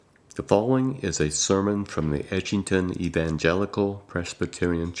The following is a sermon from the Edgington Evangelical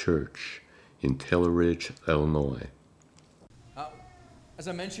Presbyterian Church in Taylor Ridge, Illinois. As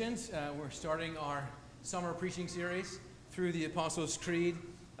I mentioned, we're starting our summer preaching series through the Apostles' Creed.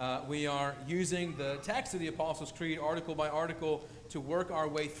 We are using the text of the Apostles' Creed article by article to work our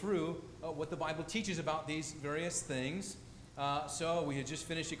way through what the Bible teaches about these various things. So we had just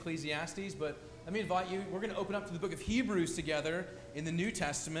finished Ecclesiastes, but let me invite you, we're going to open up to the book of Hebrews together in the New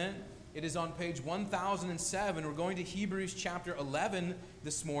Testament. It is on page 1007. We're going to Hebrews chapter 11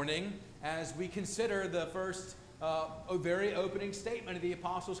 this morning as we consider the first very opening statement of the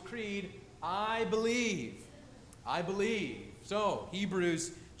Apostles' Creed, I believe. I believe. So,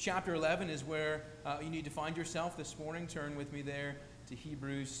 Hebrews chapter 11 is where you need to find yourself this morning. Turn with me there to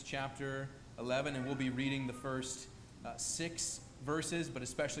Hebrews chapter 11, and we'll be reading the first 6 verses, but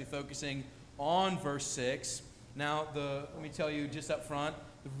especially focusing on verse 6. Now, let me tell you just up front,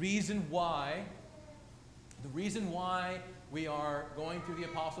 the reason why we are going through the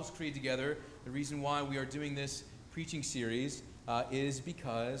Apostles' Creed together, the reason why we are doing this preaching series is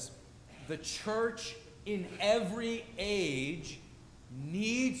because the church in every age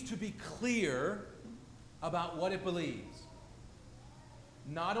needs to be clear about what it believes.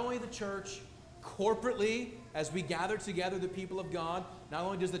 Not only the church corporately, as we gather together the people of God, not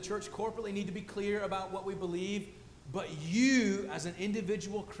only does the church corporately need to be clear about what we believe, but you, as an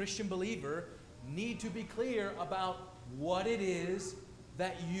individual Christian believer, need to be clear about what it is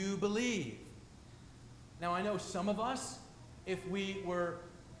that you believe. Now, I know some of us, if we were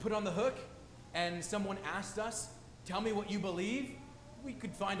put on the hook and someone asked us, tell me what you believe, we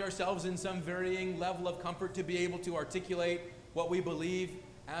could find ourselves in some varying level of comfort to be able to articulate what we believe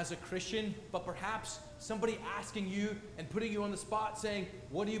as a Christian. But perhaps somebody asking you and putting you on the spot saying,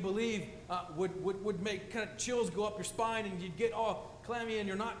 what do you believe, would make kind of chills go up your spine and you'd get all clammy and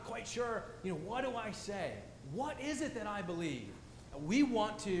you're not quite sure, what do I say? What is it that I believe? We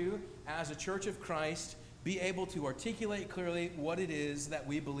want to, as a church of Christ, be able to articulate clearly what it is that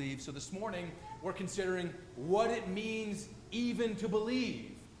we believe. So this morning, we're considering what it means even to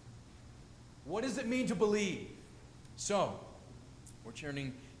believe. What does it mean to believe? So, we're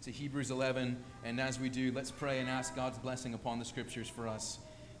turning to Hebrews 11, and as we do, let's pray and ask God's blessing upon the Scriptures for us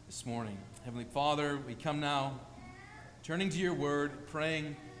this morning. Heavenly Father, we come now, turning to your word,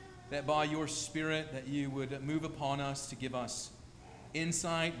 praying that by your Spirit that you would move upon us to give us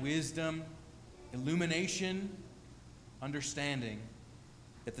insight, wisdom, illumination, understanding,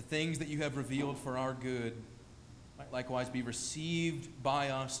 that the things that you have revealed for our good might likewise be received by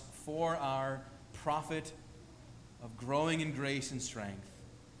us for our profit of growing in grace and strength.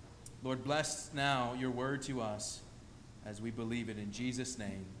 Lord, bless now your word to us as we believe it in Jesus'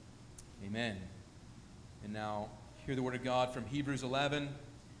 name. Amen. And now, hear the word of God from Hebrews 11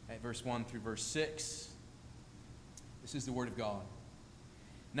 at verse 1 through verse 6. This is the word of God.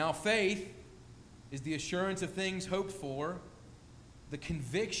 Now faith is the assurance of things hoped for, the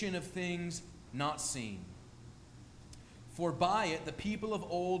conviction of things not seen. For by it the people of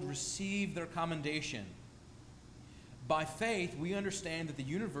old received their commendation. By faith we understand that the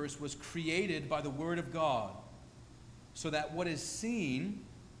universe was created by the word of God, so that what is seen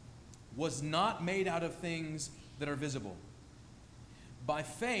was not made out of things that are visible. By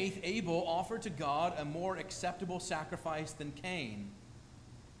faith Abel offered to God a more acceptable sacrifice than Cain,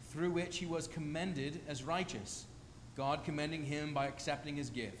 through which he was commended as righteous, God commending him by accepting his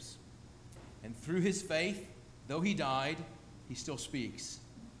gifts. And through his faith, though he died, he still speaks.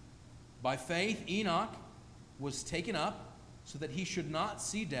 By faith Enoch was taken up so that he should not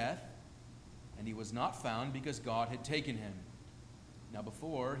see death, and he was not found because God had taken him. Now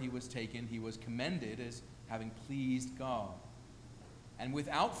before he was taken, he was commended as having pleased God. And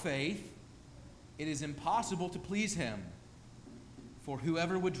without faith, it is impossible to please him. For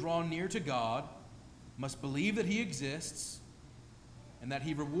whoever would draw near to God must believe that he exists and that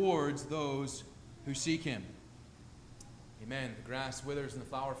he rewards those who seek him. Amen. The grass withers and the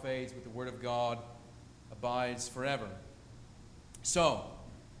flower fades, but the word of God abides forever. So,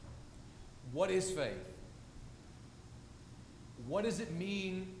 what is faith? What does it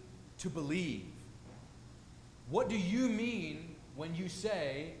mean to believe? What do you mean when you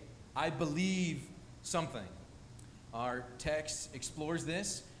say, I believe something? Our text explores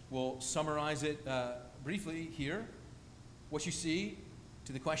this. We'll summarize it briefly here. What you see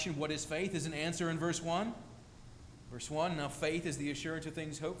to the question, what is faith, is an answer in verse 1. Verse 1, now faith is the assurance of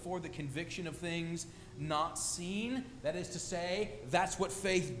things hoped for, the conviction of things not seen. That is to say, that's what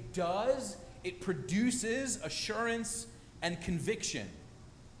faith does. It produces assurance and conviction.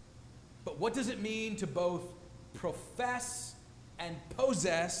 But what does it mean to both profess and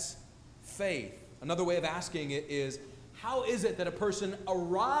possess faith? Another way of asking it is, how is it that a person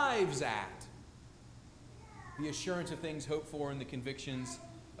arrives at the assurance of things hoped for and the convictions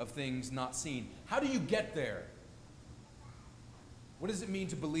of things not seen? How do you get there? What does it mean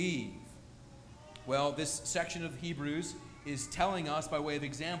to believe? Well, this section of Hebrews is telling us, by way of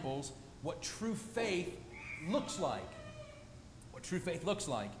examples, what true faith looks like. What true faith looks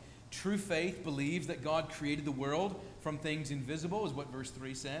like. True faith believes that God created the world from things invisible, is what verse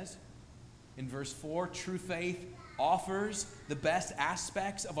 3 says. In verse 4, true faith offers the best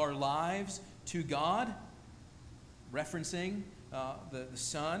aspects of our lives to God, referencing the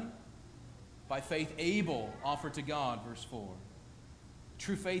Son. By faith, Abel offered to God, verse 4.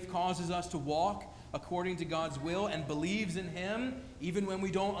 True faith causes us to walk according to God's will and believes in Him, even when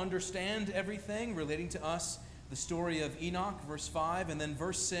we don't understand everything, relating to us the story of Enoch, verse 5, and then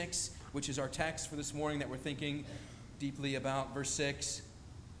verse 6, which is our text for this morning that we're thinking deeply about, verse 6.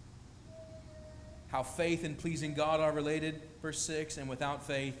 How faith and pleasing God are related, verse 6, and without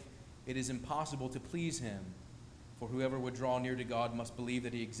faith it is impossible to please Him. For whoever would draw near to God must believe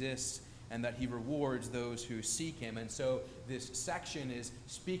that He exists and that He rewards those who seek Him. And so this section is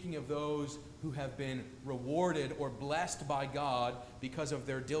speaking of those who have been rewarded or blessed by God because of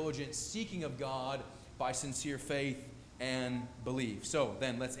their diligent seeking of God by sincere faith and belief. So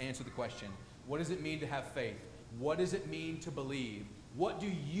then let's answer the question. What does it mean to have faith? What does it mean to believe? What do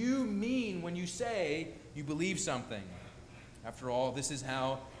you mean when you say you believe something? After all, this is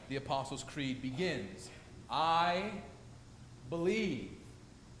how the Apostles' Creed begins. I believe.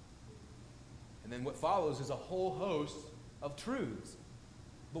 And then what follows is a whole host of truths.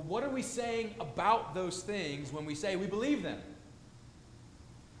 But what are we saying about those things when we say we believe them?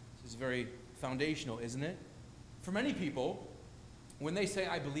 This is very foundational, isn't it? For many people, when they say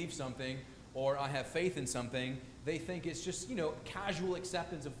I believe something or I have faith in something, they think it's just, casual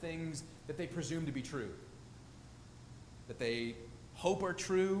acceptance of things that they presume to be true. That they hope are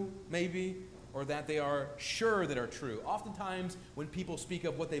true, maybe, or that they are sure that are true. Oftentimes, when people speak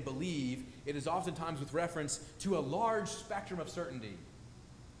of what they believe, it is oftentimes with reference to a large spectrum of certainty.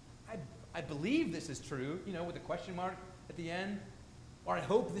 I believe this is true, with a question mark at the end. Or I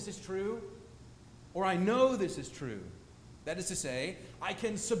hope this is true. Or I know this is true. That is to say, I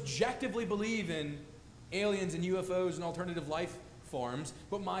can subjectively believe in aliens and UFOs and alternative life forms,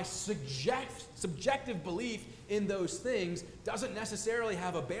 but my subjective belief in those things doesn't necessarily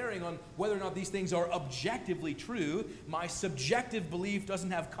have a bearing on whether or not these things are objectively true. My subjective belief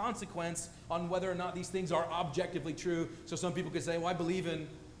doesn't have consequence on whether or not these things are objectively true. So some people could say, well, I believe in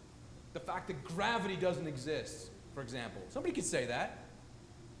the fact that gravity doesn't exist, for example. Somebody could say that.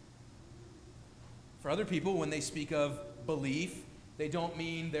 For other people, when they speak of belief, they don't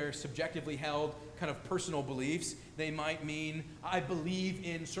mean their subjectively held kind of personal beliefs. They might mean, I believe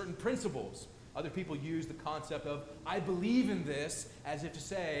in certain principles. Other people use the concept of, I believe in this, as if to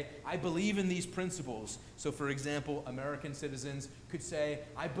say, I believe in these principles. So, for example, American citizens could say,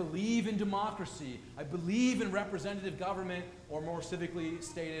 I believe in democracy. I believe in representative government, or more civically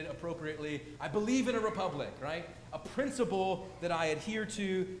stated appropriately, I believe in a republic, right? A principle that I adhere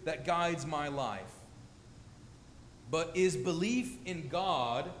to that guides my life. But is belief in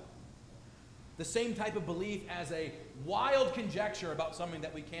God the same type of belief as a wild conjecture about something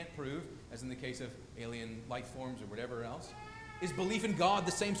that we can't prove, as in the case of alien life forms or whatever else? Is belief in God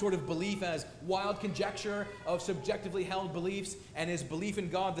the same sort of belief as wild conjecture of subjectively held beliefs? And is belief in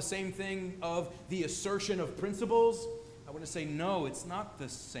God the same thing of the assertion of principles? I want to say no, it's not the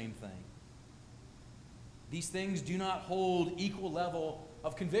same thing. These things do not hold equal level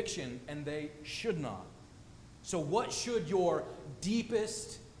of conviction, and they should not. So what should your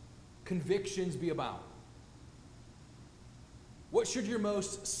deepest convictions be about? What should your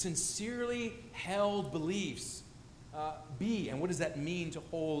most sincerely held beliefs be? And what does that mean to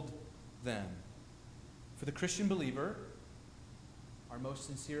hold them? For the Christian believer, our most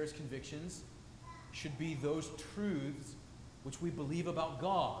sincerest convictions should be those truths which we believe about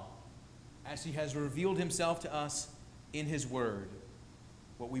God as He has revealed Himself to us in His Word.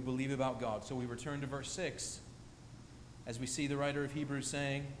 What we believe about God. So we return to verse 6. As we see the writer of Hebrews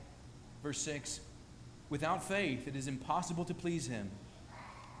saying, verse 6, without faith it is impossible to please Him.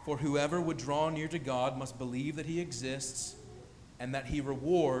 For whoever would draw near to God must believe that He exists and that He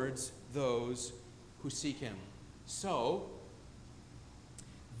rewards those who seek Him. So,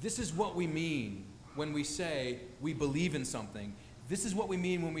 this is what we mean when we say we believe in something. This is what we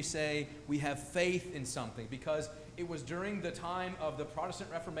mean when we say we have faith in something, because it was during the time of the Protestant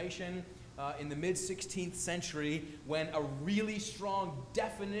Reformation in the mid-16th century when a really strong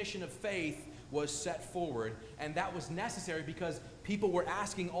definition of faith was set forward. And that was necessary because people were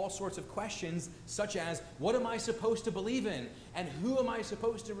asking all sorts of questions, such as, what am I supposed to believe in? And who am I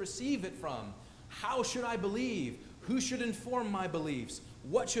supposed to receive it from? How should I believe? Who should inform my beliefs?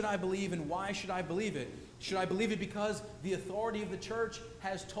 What should I believe and why should I believe it? Should I believe it because the authority of the church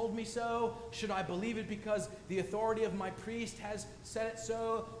has told me so? Should I believe it because the authority of my priest has said it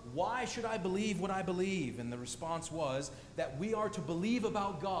so? Why should I believe what I believe? And the response was that we are to believe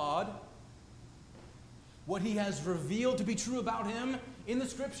about God what he has revealed to be true about him in the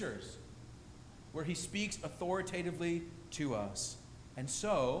Scriptures, where he speaks authoritatively to us. And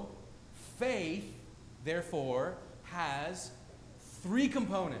so, faith, therefore, has three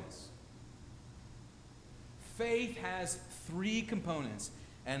components. Faith has three components.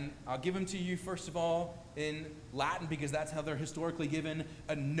 And I'll give them to you, first of all, in Latin, because that's how they're historically given: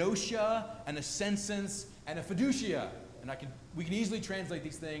 a notia, an assensus, and a fiducia. And we can easily translate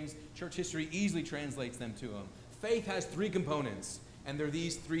these things. Church history easily translates them to them. Faith has three components, and they're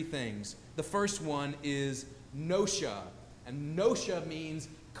these three things. The first one is notia, and notia means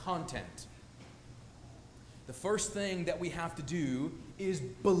content. The first thing that we have to do is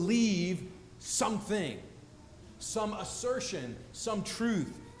believe something, some assertion, some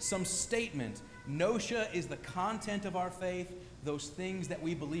truth, some statement. Notia is the content of our faith, those things that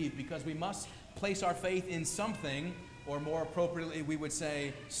we believe, because we must place our faith in something, or more appropriately, we would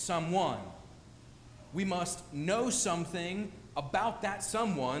say someone. We must know something about that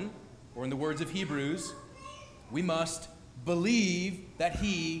someone, or in the words of Hebrews, we must believe that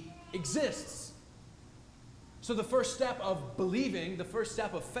he exists. So the first step of believing, the first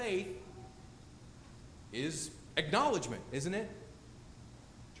step of faith, is acknowledgement, isn't it?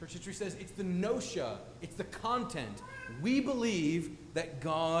 Church history says it's the notia, it's the content. We believe that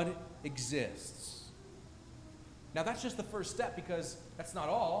God exists. Now that's just the first step, because that's not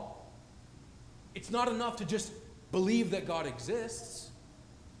all. It's not enough to just believe that God exists,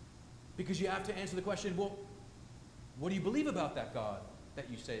 because you have to answer the question, well, what do you believe about that God that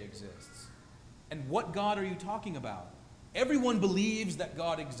you say exists? And what God are you talking about? Everyone believes that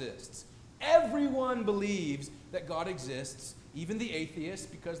God exists. Everyone believes that God exists, even the atheists,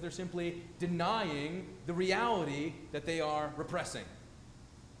 because they're simply denying the reality that they are repressing.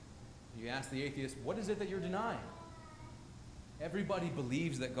 You ask the atheist, what is it that you're denying? Everybody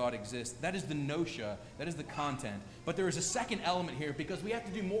believes that God exists. That is the notia. That is the content. But there is a second element here, because we have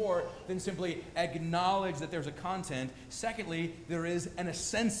to do more than simply acknowledge that there's a content. Secondly, there is an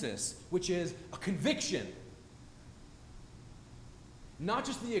assensus, which is a conviction. Not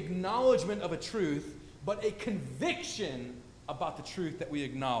just the acknowledgement of a truth, but a conviction about the truth that we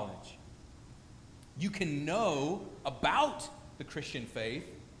acknowledge. You can know about the Christian faith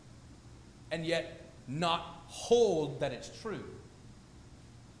and yet not hold that it's true.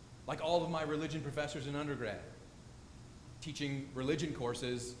 Like all of my religion professors in undergrad, teaching religion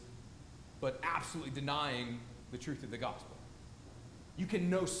courses, but absolutely denying the truth of the gospel. You can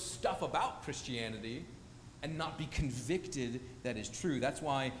know stuff about Christianity and not be convicted that is true. That's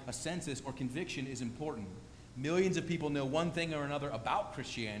why a census or conviction is important. Millions of people know one thing or another about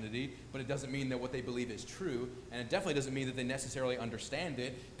Christianity, but it doesn't mean that what they believe is true, and it definitely doesn't mean that they necessarily understand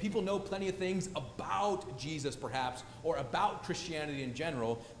it. People know plenty of things about Jesus, perhaps, or about Christianity in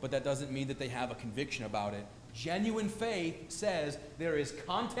general, but that doesn't mean that they have a conviction about it. Genuine faith says there is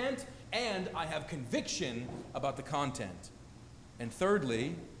content, and I have conviction about the content. And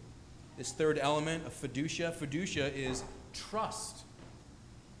thirdly, this third element of fiducia. Fiducia is trust.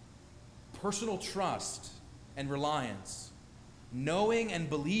 Personal trust and reliance. Knowing and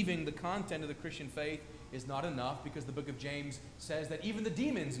believing the content of the Christian faith is not enough, because the book of James says that even the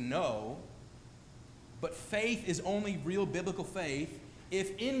demons know. But faith is only real biblical faith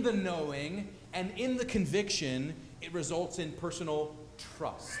if in the knowing and in the conviction it results in personal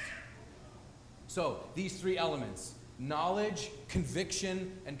trust. So these three elements: knowledge,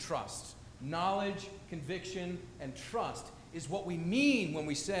 conviction, and trust. Knowledge, conviction, and trust is what we mean when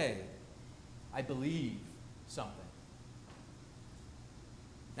we say, I believe something.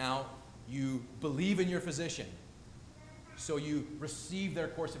 Now, you believe in your physician, so you receive their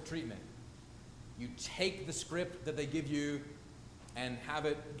course of treatment. You take the script that they give you and have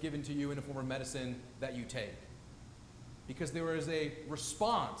it given to you in a form of medicine that you take. Because there is a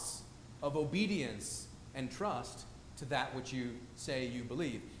response of obedience and trust to that which you say you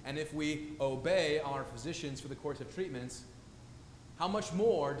believe. And if we obey our physicians for the course of treatments, how much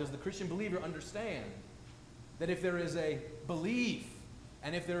more does the Christian believer understand that if there is a belief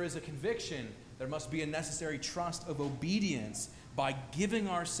and if there is a conviction, there must be a necessary trust of obedience by giving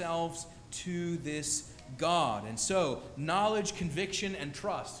ourselves to this God. And so, knowledge, conviction, and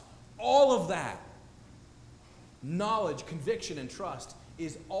trust, all of that knowledge, conviction, and trust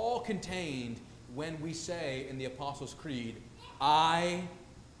is all contained when we say in the Apostles' Creed, I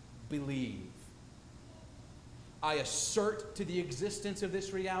believe. I assert to the existence of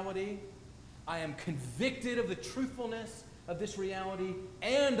this reality. I am convicted of the truthfulness of this reality,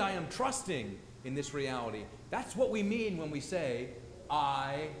 and I am trusting in this reality. That's what we mean when we say,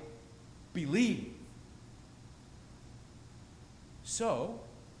 I believe. So,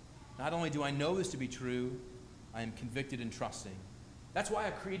 not only do I know this to be true, I am convicted and trusting. That's why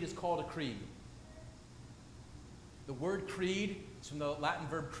a creed is called a creed. The word creed is from the Latin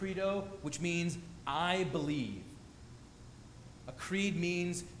verb credo, which means I believe. A creed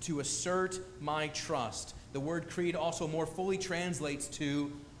means to assert my trust. The word creed also more fully translates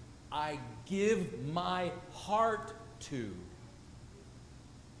to I give my heart to.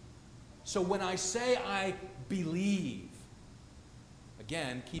 So when I say I believe,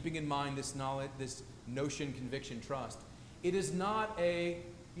 again, keeping in mind this knowledge, this notion, conviction, trust, it is not a,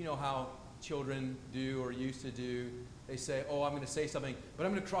 you know how children do or used to do. They say, oh, I'm going to say something, but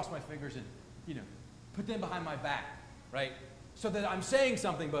I'm going to cross my fingers and, put them behind my back, right? So that I'm saying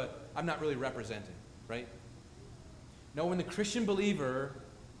something, but I'm not really representing, right? No, when the Christian believer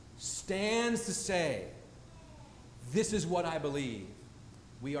stands to say, this is what I believe,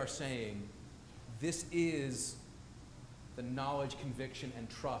 we are saying, this is the knowledge, conviction, and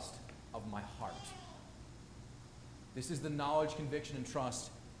trust of my heart. This is the knowledge, conviction, and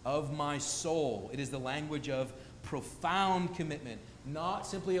trust of my soul. It is the language of profound commitment, not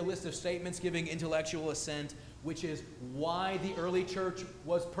simply a list of statements giving intellectual assent, which is why the early church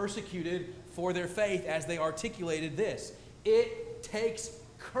was persecuted for their faith as they articulated this. It takes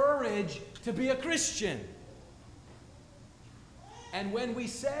courage to be a Christian. And when we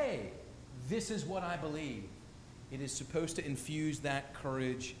say, this is what I believe, it is supposed to infuse that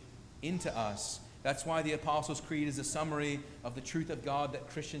courage into us. That's why the Apostles' Creed is a summary of the truth of God that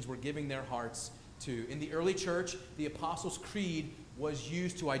Christians were giving their hearts to. In the early church, the Apostles' Creed was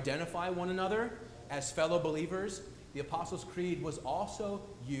used to identify one another as fellow believers. The Apostles' Creed was also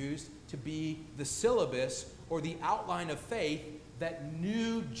used to be the syllabus or the outline of faith that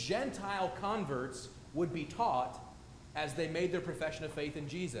new Gentile converts would be taught as they made their profession of faith in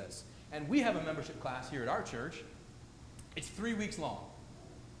Jesus. And we have a membership class here at our church. It's 3 weeks long.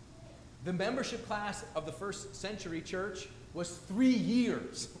 The membership class of the first century church was 3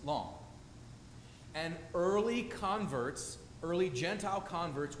 years long. And early converts, early Gentile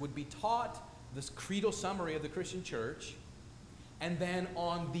converts, would be taught this creedal summary of the Christian church, and then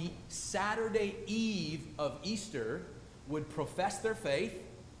on the Saturday eve of Easter would profess their faith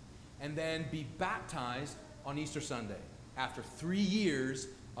and then be baptized on Easter Sunday after 3 years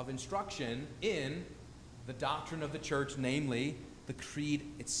of instruction in the doctrine of the church, namely the creed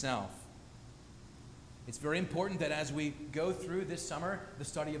itself. It's very important that as we go through this summer, the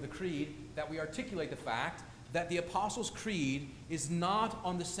study of the creed, that we articulate the fact that the Apostles' Creed is not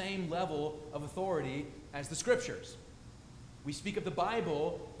on the same level of authority as the Scriptures. We speak of the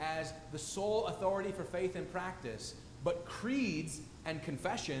Bible as the sole authority for faith and practice, but creeds and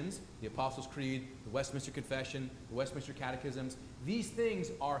confessions, the Apostles' Creed, the Westminster Confession, the Westminster Catechisms, these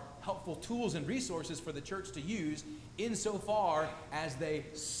things are helpful tools and resources for the church to use insofar as they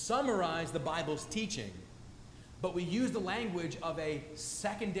summarize the Bible's teaching. But we use the language of a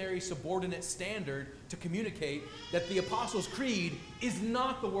secondary subordinate standard to communicate that the Apostles' Creed is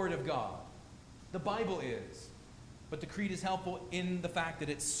not the Word of God. The Bible is. But the Creed is helpful in the fact that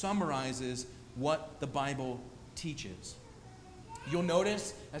it summarizes what the Bible teaches. You'll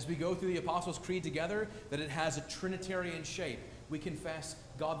notice as we go through the Apostles' Creed together that it has a Trinitarian shape. We confess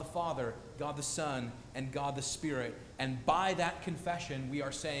God the Father, God the Son, and God the Spirit. And by that confession, we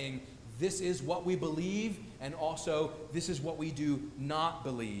are saying, this is what we believe, and also this is what we do not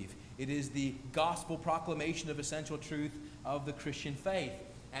believe. It is the gospel proclamation of essential truth of the Christian faith.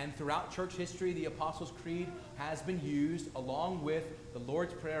 And throughout church history, the Apostles' Creed has been used along with the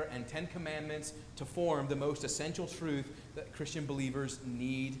Lord's Prayer and 10 Commandments to form the most essential truth that Christian believers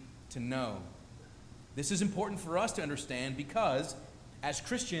need to know. This is important for us to understand because as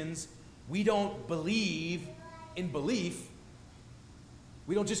Christians, we don't believe in belief.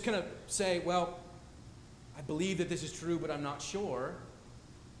 We don't just kind of say, well, I believe that this is true, but I'm not sure.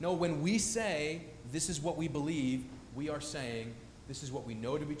 No, when we say this is what we believe, we are saying this is what we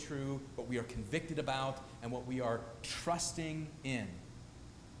know to be true, what we are convicted about, and what we are trusting in.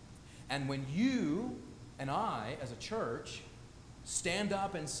 And when you and I, as a church, stand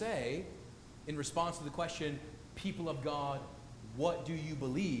up and say, in response to the question, people of God, what do you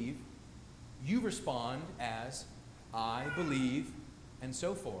believe? You respond as, I believe, and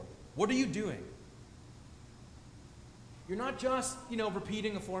so forth. What are you doing? You're not just,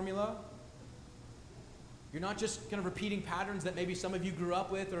 repeating a formula. You're not just kind of repeating patterns that maybe some of you grew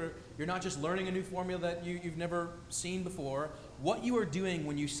up with, or you're not just learning a new formula that you've never seen before. What you are doing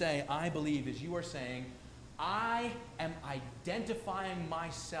when you say, I believe, is you are saying, I am identifying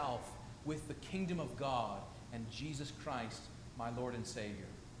myself with the kingdom of God and Jesus Christ, my Lord and Savior.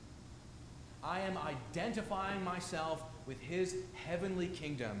 I am identifying myself with his heavenly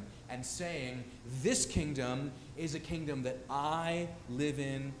kingdom and saying, this kingdom is a kingdom that I live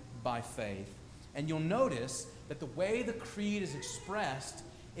in by faith. And you'll notice that the way the creed is expressed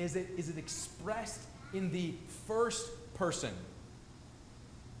is it expressed in the first person.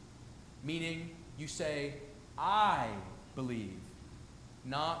 Meaning, you say, I believe,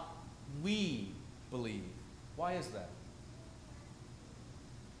 not we believe. Why is that?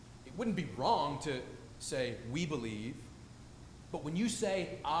 It wouldn't be wrong to say, we believe, but when you say,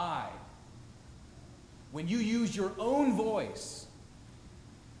 I, when you use your own voice,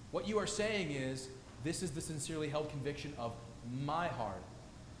 what you are saying is, this is the sincerely held conviction of my heart.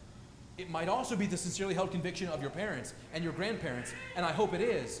 It might also be the sincerely held conviction of your parents and your grandparents, and I hope it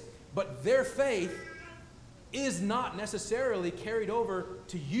is. But their faith is not necessarily carried over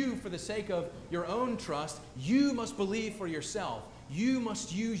to you for the sake of your own trust. You must believe for yourself. You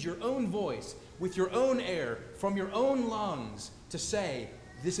must use your own voice with your own air from your own lungs to say,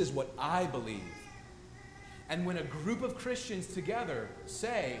 this is what I believe. And when a group of Christians together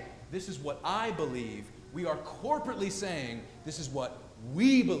say, this is what I believe, we are corporately saying, this is what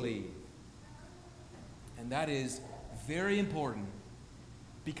we believe. And that is very important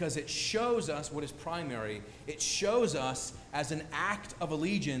because it shows us what is primary. It shows us as an act of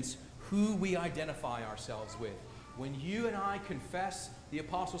allegiance who we identify ourselves with. When you and I confess the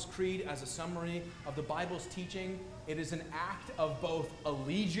Apostles' Creed as a summary of the Bible's teaching, it is an act of both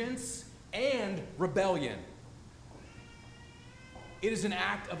allegiance and rebellion. It is an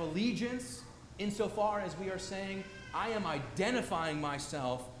act of allegiance insofar as we are saying, I am identifying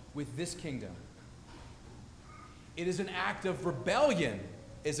myself with this kingdom. It is an act of rebellion,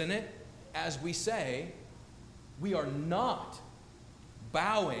 isn't it? As we say, we are not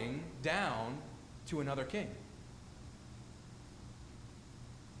bowing down to another king.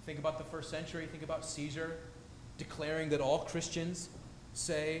 Think about the first century. Think about Caesar declaring that all Christians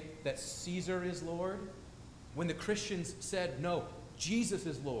say that Caesar is Lord. When the Christians said, no, Jesus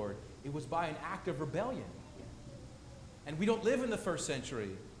is Lord, it was by an act of rebellion. And we don't live in the first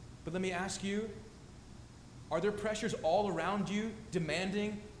century. But let me ask you, are there pressures all around you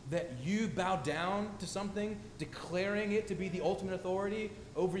demanding that you bow down to something, declaring it to be the ultimate authority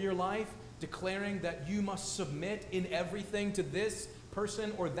over your life, declaring that you must submit in everything to this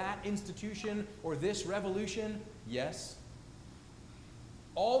person or that institution or this revolution? Yes.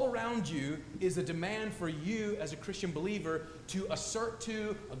 All around you is a demand for you as a Christian believer to assert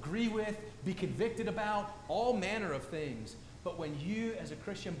to, agree with, be convicted about, all manner of things. But when you as a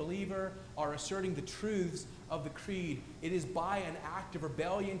Christian believer are asserting the truths of the creed, it is by an act of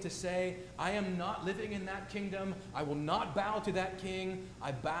rebellion to say, I am not living in that kingdom. I will not bow to that king.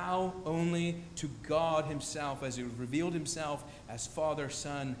 I bow only to God himself as he revealed himself as Father,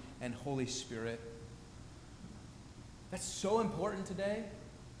 Son, and Holy Spirit. That's so important today,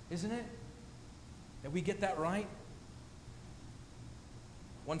 isn't it? That we get that right.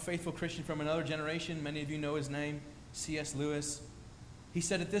 One faithful Christian from another generation, many of you know his name, C.S. Lewis, he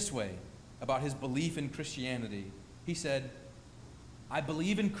said it this way about his belief in Christianity. He said, I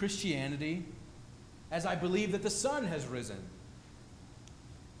believe in Christianity as I believe that the sun has risen.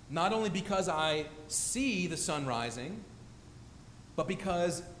 Not only because I see the sun rising, but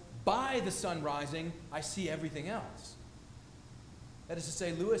because by the sun rising, I see everything else. That is to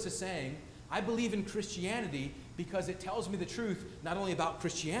say, Lewis is saying, I believe in Christianity because it tells me the truth not only about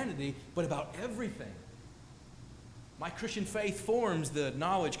Christianity, but about everything. My Christian faith forms the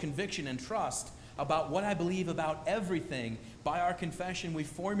knowledge, conviction, and trust about what I believe about everything. By our confession, we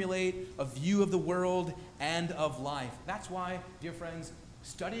formulate a view of the world and of life. That's why, dear friends,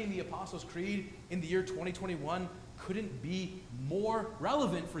 studying the Apostles' Creed in the year 2021 couldn't be more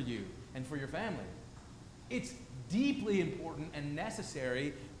relevant for you and for your family. It's deeply important and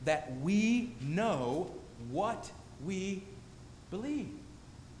necessary that we know what we believe.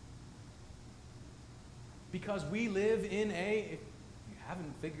 Because we live in a, if you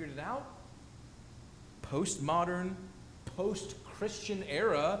haven't figured it out, postmodern, post-Christian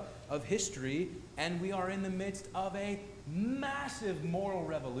era of history, and we are in the midst of a massive moral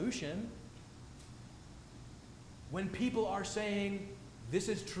revolution when people are saying, this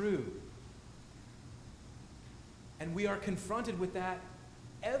is true. And we are confronted with that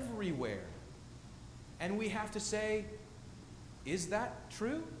everywhere. And we have to say, Is that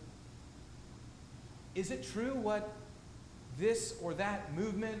true? Is it true what this or that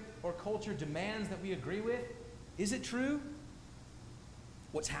movement or culture demands that we agree with? Is it true?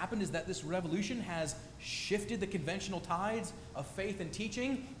 What's happened is that this revolution has shifted the conventional tides of faith and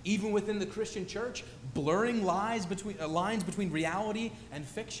teaching, even within the Christian church, blurring lines between reality and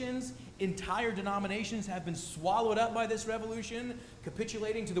fictions. Entire denominations have been swallowed up by this revolution,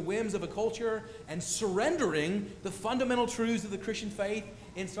 capitulating to the whims of a culture and surrendering the fundamental truths of the Christian faith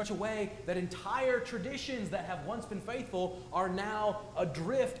in such a way that entire traditions that have once been faithful are now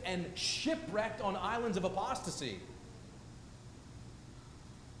adrift and shipwrecked on islands of apostasy.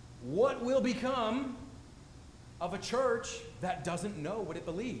 What will become of a church that doesn't know what it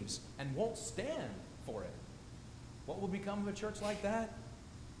believes and won't stand for it? What will become of a church like that?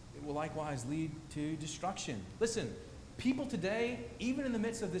 It will likewise lead to destruction. Listen, people today, even in the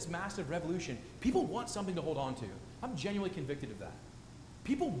midst of this massive revolution, people want something to hold on to. I'm genuinely convicted of that.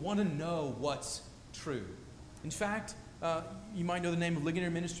 People want to know what's true. In fact, you might know the name of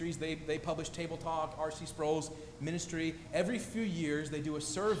Ligonier Ministries. They publish Table Talk, R.C. Sproul's ministry. Every few years, they do a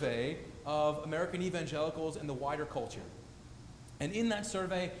survey of American evangelicals and the wider culture. And in that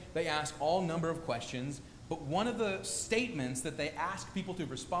survey, they ask all number of questions. But one of the statements that they ask people to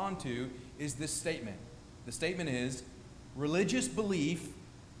respond to is this statement. The statement is, religious belief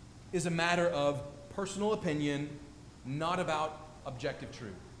is a matter of personal opinion, not about objective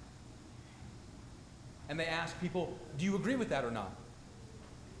truth. And they ask people, do you agree with that or not?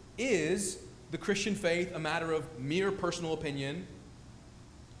 Is the Christian faith a matter of mere personal opinion,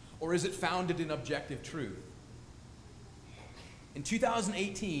 or is it founded in objective truth? In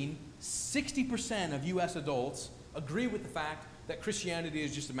 2018, 60% of U.S. adults agree with the fact that Christianity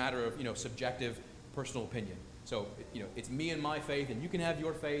is just a matter of, subjective personal opinion. So, it's me and my faith, and you can have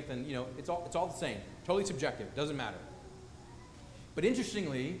your faith, and, it's all the same. Totally subjective. Doesn't matter. But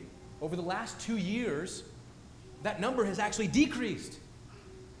interestingly, over the last 2 years, that number has actually decreased.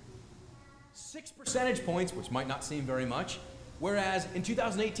 6 percentage points, which might not seem very much, whereas in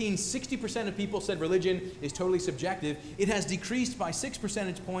 2018, 60% of people said religion is totally subjective. It has decreased by 6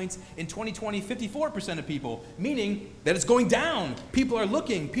 percentage points. In 2020, 54% of people, meaning that it's going down. People are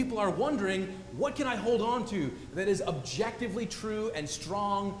looking, people are wondering, what can I hold on to that is objectively true and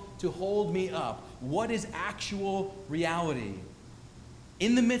strong to hold me up? What is actual reality?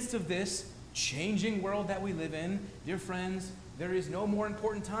 In the midst of this changing world that we live in, dear friends, there is no more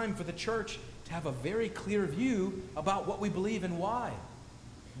important time for the church to have a very clear view about what we believe and why.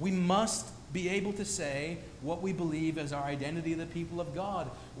 We must be able to say what we believe as our identity of the people of God.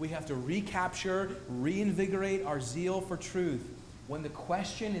 We have to recapture, reinvigorate our zeal for truth. When the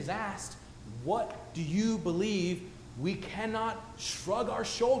question is asked, what do you believe? We cannot shrug our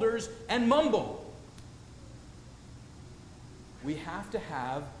shoulders and mumble. We have to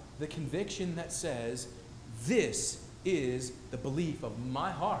have the conviction that says, this is the belief of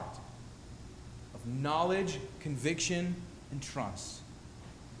my heart, of knowledge, conviction, and trust.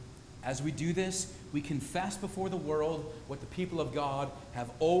 As we do this, we confess before the world what the people of God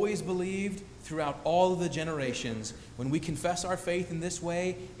have always believed throughout all of the generations. When we confess our faith in this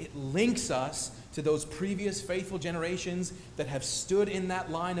way, it links us to those previous faithful generations that have stood in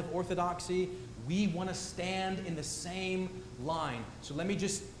that line of orthodoxy. We want to stand in the same line. So let me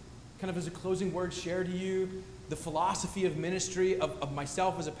just, kind of as a closing word, share to you the philosophy of ministry of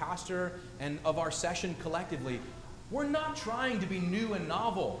myself as a pastor and of our session collectively. We're not trying to be new and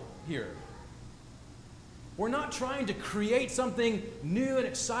novel here. We're not trying to create something new and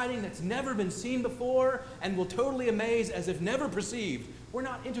exciting that's never been seen before and will totally amaze as if never perceived. We're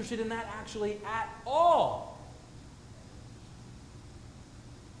not interested in that actually at all.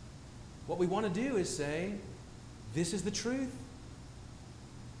 What we want to do is say, this is the truth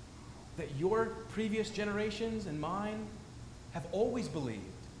that your previous generations and mine have always believed,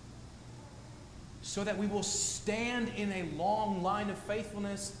 so that we will stand in a long line of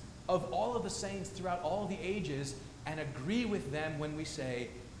faithfulness of all of the saints throughout all of the ages and agree with them when we say,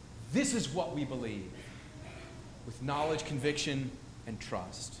 this is what we believe, with knowledge, conviction, and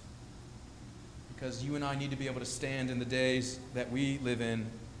trust. Because you and I need to be able to stand in the days that we live in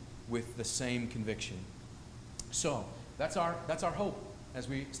with the same conviction. So, that's our hope as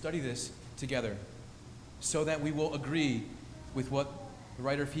we study this together, so that we will agree with what the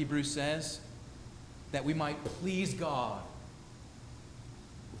writer of Hebrews says, that we might please God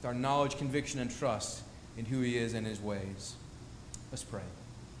with our knowledge, conviction, and trust in who He is and His ways. Let's pray.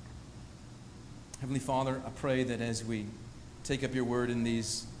 Heavenly Father, I pray that as we take up your word in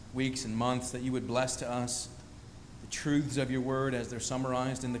these weeks and months, that you would bless to us the truths of your word as they're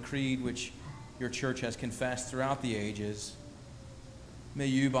summarized in the creed which your church has confessed throughout the ages. May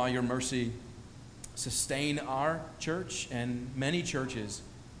you, by your mercy, sustain our church and many churches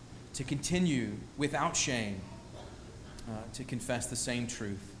to continue without shame to confess the same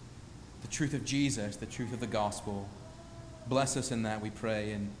truth, the truth of Jesus, the truth of the gospel. Bless us in that, we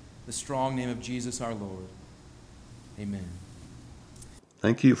pray, in the strong name of Jesus our Lord. Amen.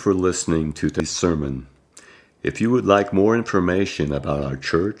 Thank you for listening to today's sermon. If you would like more information about our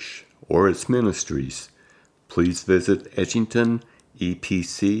church or its ministries, please visit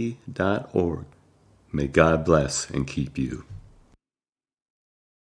edgingtonepc.org. May God bless and keep you.